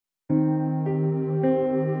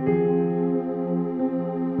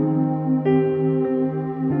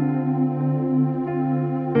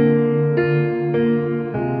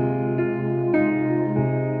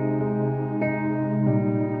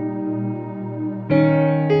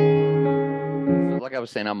like I was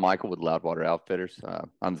saying, I'm Michael with Loudwater Outfitters.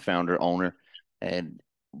 I'm the founder, owner, and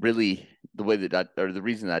really the way that or the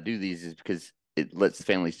reason I do these is because it lets the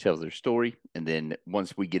families tell their story, and then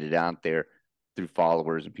once we get it out there through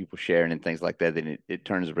followers and people sharing and things like that, then it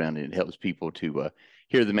turns around and it helps people to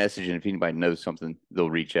hear the message, and if anybody knows something, they'll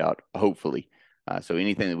reach out, hopefully. So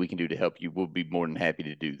anything that we can do to help you, we'll be more than happy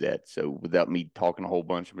to do that. So without me talking a whole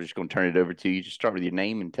bunch, I'm just going to turn it over to you. Just start with your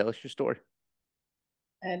name and tell us your story.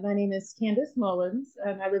 My name is Candace Mullins.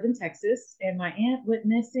 I live in Texas, and my aunt went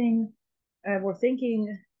missing. We're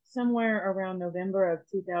thinking somewhere around November of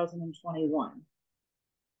 2021.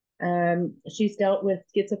 She's dealt with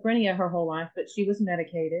schizophrenia her whole life, but she was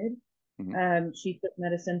medicated. Hmm. She took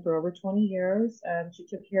medicine for over 20 years. She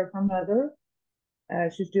took care of her mother.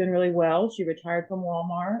 She was doing really well. She retired from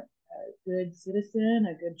Walmart. A good citizen,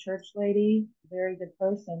 a good church lady, very good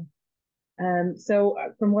person.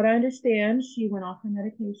 From what I understand, she went off her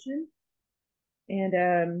medication,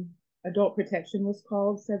 and adult protection was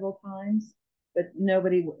called several times, but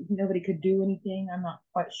nobody could do anything. I'm not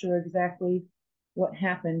quite sure exactly what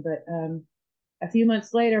happened, but a few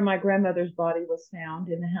months later, my grandmother's body was found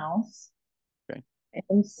in the house, Okay.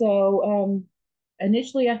 and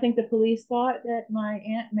initially, I think the police thought that my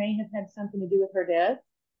aunt may have had something to do with her death.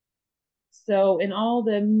 So in all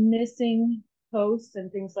the missing posts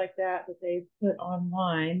and things like that they've put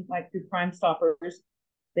online, like through Crime Stoppers,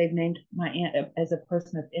 they've named my aunt as a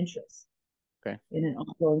person of interest Okay. in an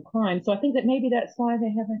ongoing crime. So I think that maybe that's why they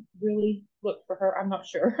haven't really looked for her. I'm not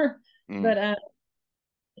sure, Mm. but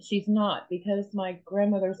she's not, because my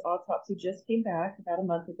grandmother's autopsy just came back about a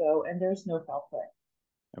month ago, and there's no foul play.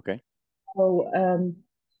 Okay. So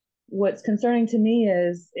what's concerning to me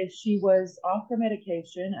is if she was off her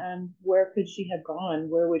medication, where could she have gone?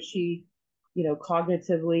 Where would she,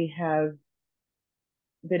 cognitively have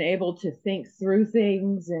been able to think through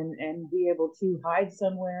things and be able to hide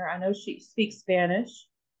somewhere? I know she speaks Spanish.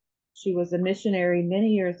 She was a missionary many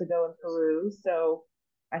years ago in Peru, so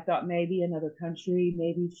I thought maybe another country,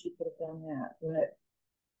 maybe she could have done that.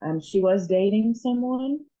 But she was dating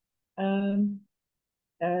someone. Um,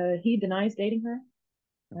 he denies dating her.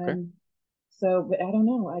 Okay. Um, but I don't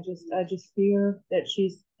know. I just fear that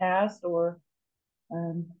she's passed, or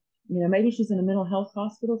um, maybe she's in a mental health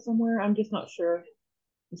hospital somewhere. I'm just not sure.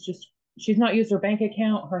 It's just she's not used her bank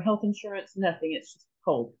account, her health insurance, nothing. It's just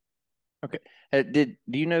cold. Okay. Do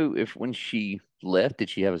you know if when she left, did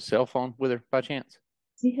she have a cell phone with her by chance?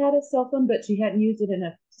 She had a cell phone, but she hadn't used it in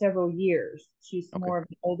several years. She's Okay. more of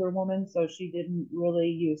an older woman, so she didn't really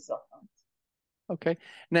use cell phones. Okay.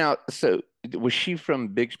 Now, so was she from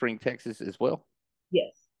Big Spring, Texas as well?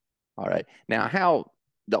 Yes. All right. Now,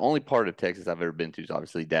 the only part of Texas I've ever been to is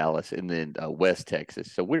obviously Dallas and then West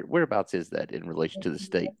Texas. So whereabouts is that in relation to the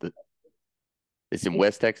state that it's in It's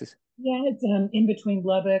West Texas? yeah, it's in between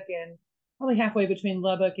Lubbock and probably halfway between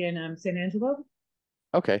Lubbock and San Angelo.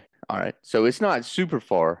 Okay. All right. So it's not super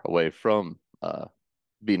far away from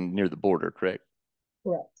being near the border, correct?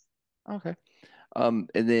 Correct. Okay. And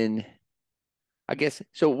then I guess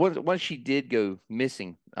so. Once she did go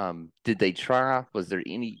missing, did they try? Was there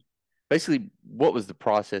any? Basically, what was the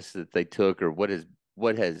process that they took, or what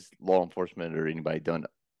has law enforcement or anybody done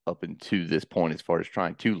up into this point as far as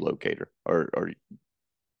trying to locate her, or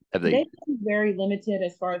have they? They've been very limited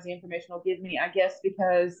as far as the information they'll give me, I guess,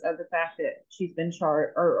 because of the fact that she's been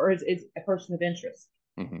charged or is a person of interest.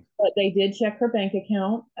 Hmm. But they did check her bank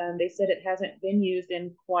account. They said it hasn't been used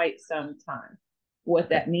in quite some time. What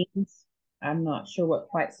Okay. that means, I'm not sure what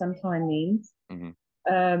quite some time means. Hmm.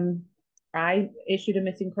 Um, I issued a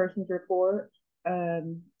missing persons report.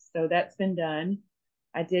 So that's been done.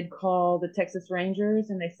 I did call the Texas Rangers,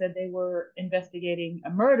 and they said they were investigating a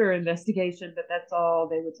murder investigation, but that's all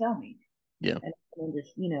they would tell me. Yeah. And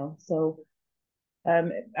so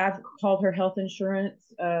I've called her health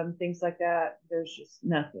insurance, things like that. There's just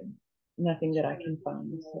nothing that I can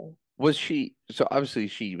find. So Was she? So obviously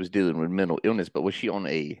she was dealing with mental illness, but was she on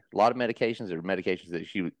a lot of medications or medications that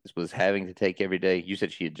she was having to take every day? You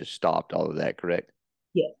said she had just stopped all of that, correct?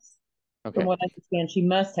 yes, from Okay. what I understand, she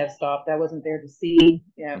must have stopped. I wasn't there to see,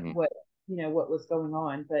 Hmm. what was going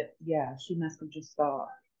on, but yeah, she must have just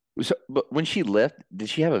stopped. So, but when she left, did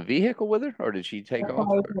she have a vehicle with her, or did she take Her off?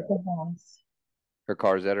 car was Or at the house. her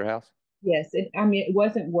car's at her house? Yes, I mean, it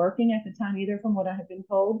wasn't working at the time either, from what I have been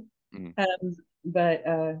told. Hmm. But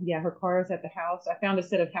yeah, her car is at the house. I found a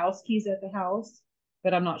set of house keys at the house,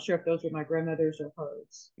 but I'm not sure if those were my grandmother's or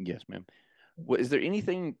hers. Yes, ma'am. Well, is there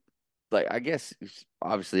anything like I guess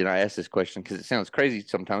obviously, and I ask this question because it sounds crazy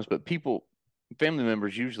sometimes, but family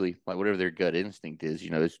members usually like whatever their gut instinct is,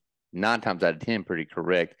 it's 9 times out of 10 pretty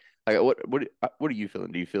correct. Like, what are you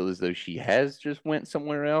feeling? Do you feel as though she has just went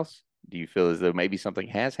somewhere else? Do you feel as though maybe something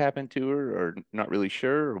has happened to her, or not really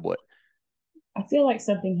sure, or what? I feel like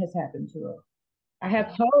something has happened to her. I Okay.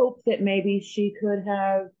 have hope that maybe she could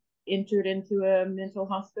have entered into a mental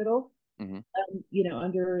hospital, Hmm.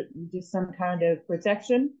 under just some kind of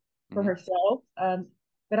protection for Hmm. herself.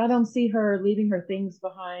 But I don't see her leaving her things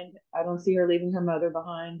behind. I don't see her leaving her mother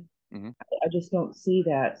behind. Hmm. I just don't see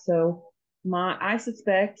that. So I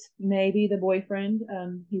suspect maybe the boyfriend,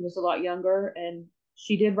 he was a lot younger, and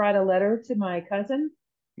she did write a letter to my cousin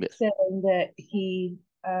Yes. saying that he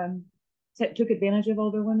took advantage of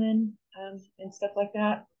older women, and stuff like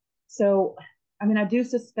that. So, I mean, I do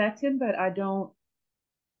suspect him, but I don't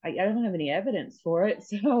have any evidence for it.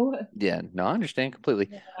 So, Yeah. No, I understand completely.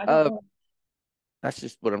 yeah, I don't Uh, know. that's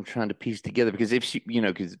just what I'm trying to piece together because if she,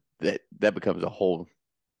 because that becomes a whole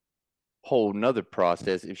nother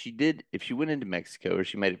process. If she went into Mexico or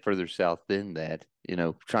she made it further south than that,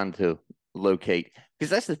 trying to locate, because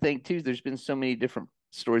that's the thing too. There's been so many different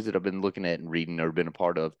stories that I've been looking at and reading or been a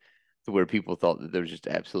part of to where people thought that there was just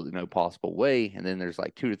absolutely no possible way. And then there's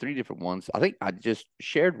like two or three different ones. I think I just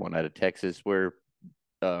shared one out of Texas where,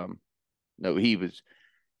 um, no, he was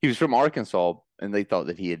from Arkansas and they thought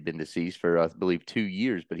that he had been deceased for, I believe, 2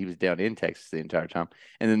 years, but he was down in Texas the entire time.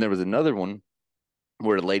 And then there was another one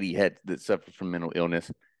where a lady had that suffered from mental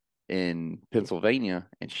illness in Pennsylvania,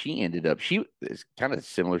 and she is kind of a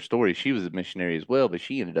similar story. She was a missionary as well, but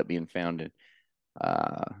she ended up being found in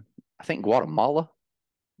uh I think Guatemala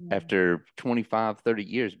Mm. after 25, 30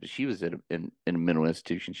 years, but she was in a mental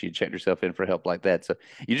institution. She had checked herself in for help like that. So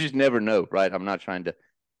you just never know, right? I'm not trying to,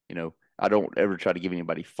 I don't ever try to give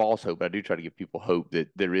anybody false hope, but I do try to give people hope that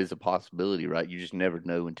there is a possibility, right? You just never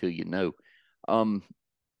know until you know. Um,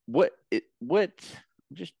 what I'm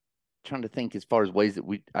just trying to think as far as ways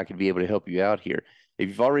that I could be able to help you out here. If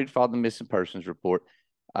you've already filed the missing persons report,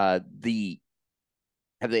 the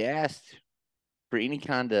have they asked for any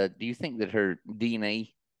kind of, do you think that her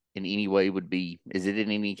DNA in any way would be, is it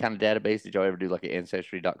in any kind of database? Did y'all ever do like an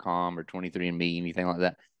ancestry.com or 23andMe, anything like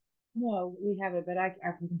that? No, we haven't, but I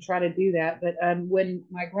can try to do that. But when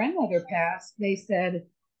my grandmother passed, they said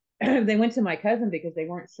they went to my cousin because they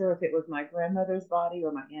weren't sure if it was my grandmother's body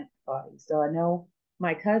or my aunt's body. So I know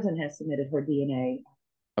my cousin has submitted her DNA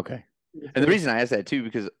Okay. And for the the. reason I ask that too,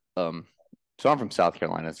 because so I'm from South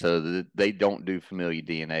Carolina, so they don't do familial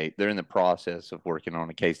DNA. They're in the process of working on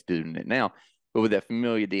a case doing it now. But with that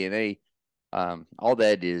familial DNA, all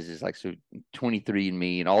that is like, so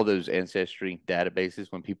 23andMe and all those ancestry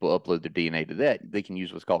databases, when people upload their DNA to that, they can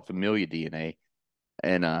use what's called familial DNA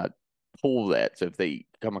and pull that. So if they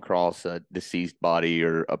come across a deceased body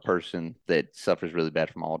or a person that suffers really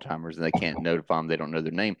bad from Alzheimer's and they can't notify them, they don't know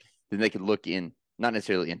their name, then they can look in, not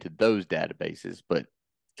necessarily into those databases, but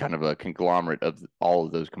kind of a conglomerate of all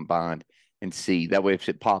of those combined and see. That way, if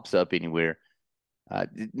it pops up anywhere,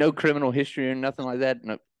 no criminal history or nothing like that.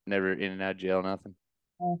 No, never in and out of jail, nothing.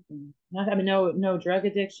 Nothing. I mean, no drug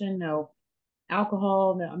addiction, no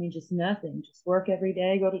alcohol, no, I mean, just nothing. Just work every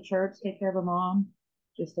day, go to church, take care of her mom.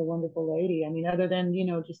 Just a wonderful lady. I mean, other than,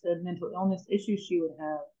 just the mental illness issues she would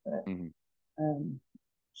have, but Hmm. um,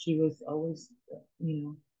 she was always,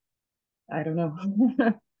 I don't know.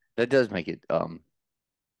 That does make it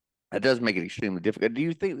that does make it extremely difficult. Do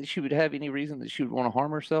you think that she would have any reason that she would want to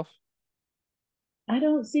harm herself? I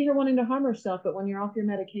don't see her wanting to harm herself, but when you're off your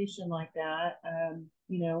medication like that,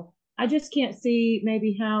 I just can't see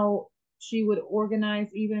maybe how she would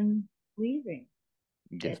organize even leaving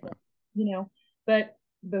Yes, it, ma'am. you know. But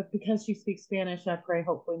because she speaks Spanish, I pray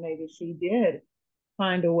hopefully maybe she did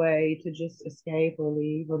find a way to just escape or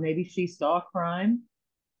leave, or maybe she saw crime.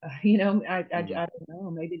 I Hmm. don't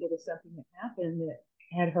know. Maybe there was something that happened that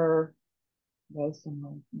had her go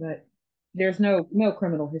somewhere, but there's no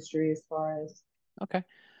criminal history as far as. Okay.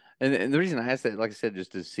 And the reason I asked that, like I said,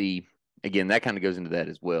 just to see again, that kind of goes into that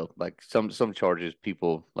as well. Like some charges,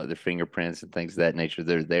 people like their fingerprints and things of that nature,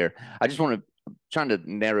 they're there. I just want to trying to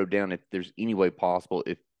narrow down if there's any way possible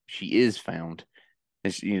if she is found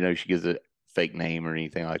and she gives a fake name or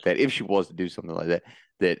anything like that. If she was to do something like that,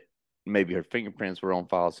 that maybe her fingerprints were on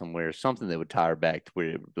file somewhere, something that would tie her back to where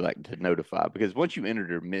it would be like to notify. Because once you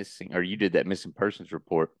entered her missing or you did that missing persons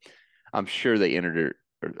report, I'm sure they entered her,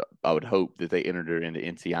 or I would hope that they entered her into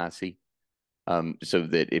NCIC. So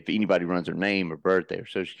that if anybody runs her name or birthday or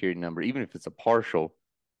social security number, even if it's a partial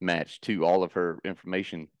match to all of her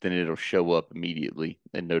information, then it'll show up immediately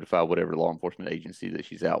and notify whatever law enforcement agency that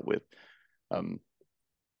she's out with. Um,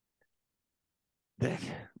 that,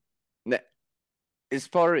 that as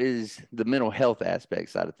far as the mental health aspect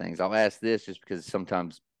side of things, I'll ask this just because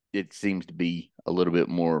sometimes it seems to be a little bit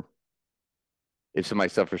more if somebody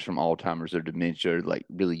suffers from Alzheimer's or dementia, or like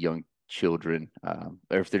really young children,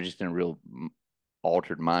 or if they're just in a real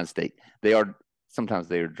altered mind state, they are sometimes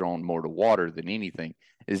they are drawn more to water than anything.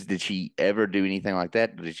 Did she ever do anything like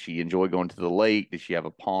that? Did she enjoy going to the lake? Did she have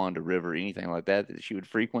a pond, a river, anything like that that she would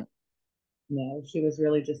frequent? No, she was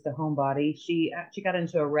really just a homebody. She got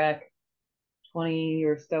into a wreck 20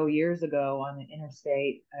 or so years ago on the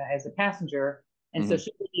interstate as a passenger. And so Hmm.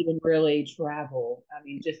 she didn't even really travel. I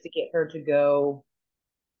mean, just to get her to go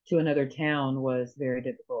to another town was very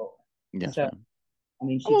difficult. Yes, So, ma'am. I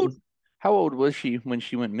mean, How she old just how old was she when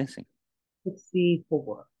she went missing?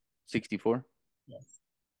 64. 64? Yes.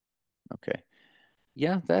 Okay.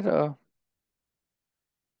 Yeah, that I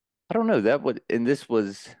don't know. That would and this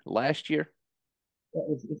was last year?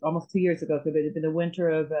 It's almost 2 years ago. So it had been the winter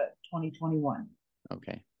of 2021.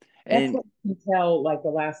 Okay. That's And what you can tell, like the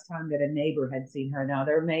last time that a neighbor had seen her. Now,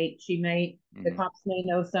 the mhm. cops may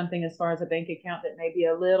know something as far as a bank account that may be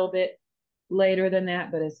a little bit later than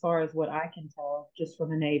that, but as far as what I can tell, just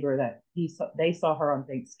from a neighbor that they saw her on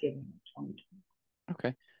Thanksgiving of 2020.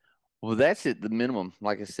 Okay. Well, that's it, the minimum.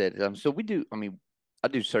 Like I said, so we do. I mean, I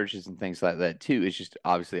do searches and things like that too. It's just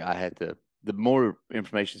obviously I had to. The more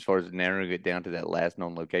information as far as narrowing it down to that last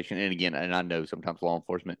known location, and again, and I know sometimes law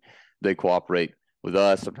enforcement they cooperate with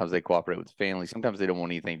us. Sometimes they cooperate with the family. Sometimes they don't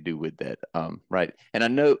want anything to do with that. Right. And I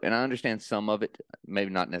know, and I understand some of it, maybe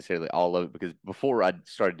not necessarily all of it, because before I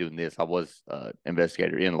started doing this, I was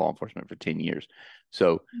investigator in law enforcement for 10 years.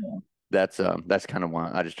 So Yeah. that's kind of why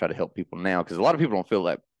I just try to help people now, because a lot of people don't feel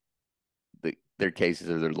that their cases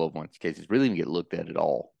or their loved ones' cases really even get looked at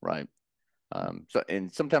all, right? So,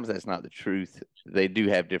 and sometimes that's not the truth. They do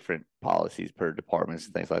have different policies per departments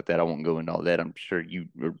and things like that. I won't go into all that. I'm sure you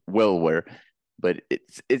are well aware, but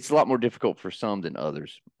it's a lot more difficult for some than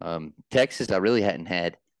others. Texas, I really hadn't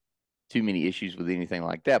had too many issues with anything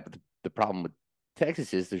like that. But the problem with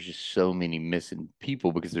Texas is there's just so many missing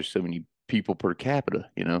people because there's so many people per capita,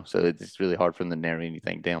 so it's really hard for them to narrow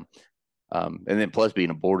anything down. And then plus being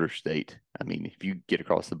a border state, I mean, if you get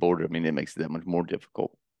across the border, I mean, it makes it that much more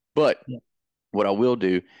difficult. But Yeah. what I will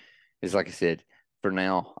do is, like I said, for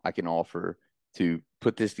now, I can offer to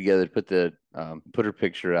put this together, put her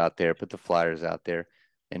picture out there, put the flyers out there,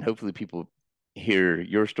 and hopefully people hear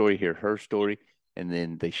your story, hear her story, and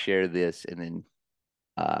then they share this. And then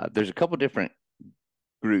there's a couple different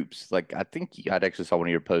groups. Like I think I'd actually saw one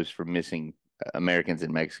of your posts for missing Americans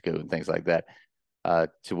in Mexico and things like that,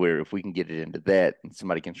 to where if we can get it into that and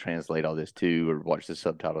somebody can translate all this too or watch the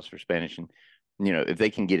subtitles for Spanish, and if they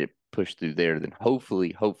can get it pushed through there, then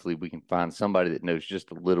hopefully we can find somebody that knows just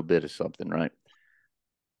a little bit of something, right?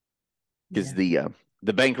 Because Yeah.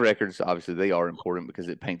 the bank records, obviously they are important because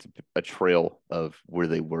it paints a trail of where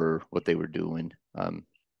they were, what they were doing. And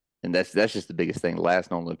that's just the biggest thing. Last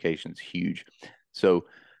known location is huge. So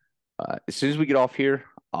as soon as we get off here,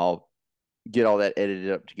 I'll get all that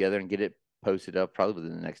edited up together and get it posted up probably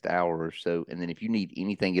within the next hour or so. And then if you need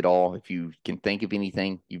anything at all, if you can think of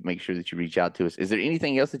anything, you make sure that you reach out to us. Is there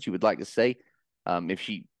anything else that you would like to say? If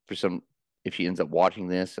if she ends up watching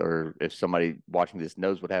this, or if somebody watching this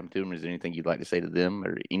knows what happened to them, is there anything you'd like to say to them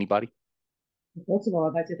or anybody? First of all,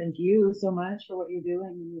 I'd like to thank you so much for what you're doing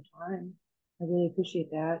and your time. I really appreciate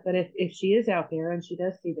that. But if she is out there and she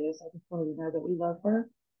does see this, I just wanted to know that we love her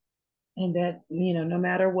and that, no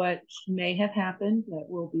matter what may have happened, that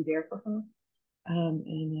we'll be there for her.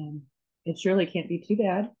 And it surely can't be too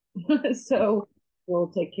bad. So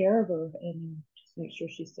we'll take care of her and just make sure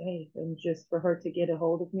she's safe. And just for her to get a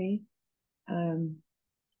hold of me, um,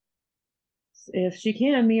 if she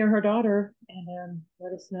can, me or her daughter, and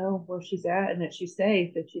let us know where she's at and that she's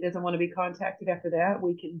safe. If she doesn't want to be contacted after that,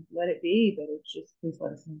 we can let it be. But it's just please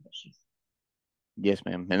let us know that she's. Yes,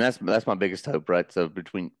 ma'am. And that's my biggest hope, right? So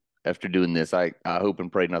between after doing this, I hope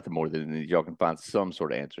and pray nothing more than that y'all can find some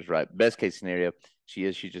sort of answers, right? Best case scenario,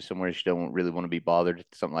 she's just somewhere she don't really want to be bothered,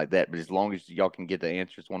 something like that. But as long as y'all can get the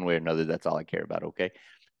answers one way or another, that's all I care about. Okay.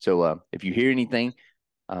 So if you hear anything,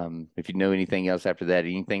 if you know anything else after that,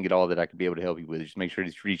 anything at all that I could be able to help you with, just make sure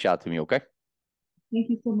to reach out to me. Okay. Thank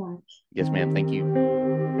you so much. Yes, ma'am. Thank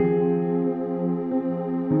you.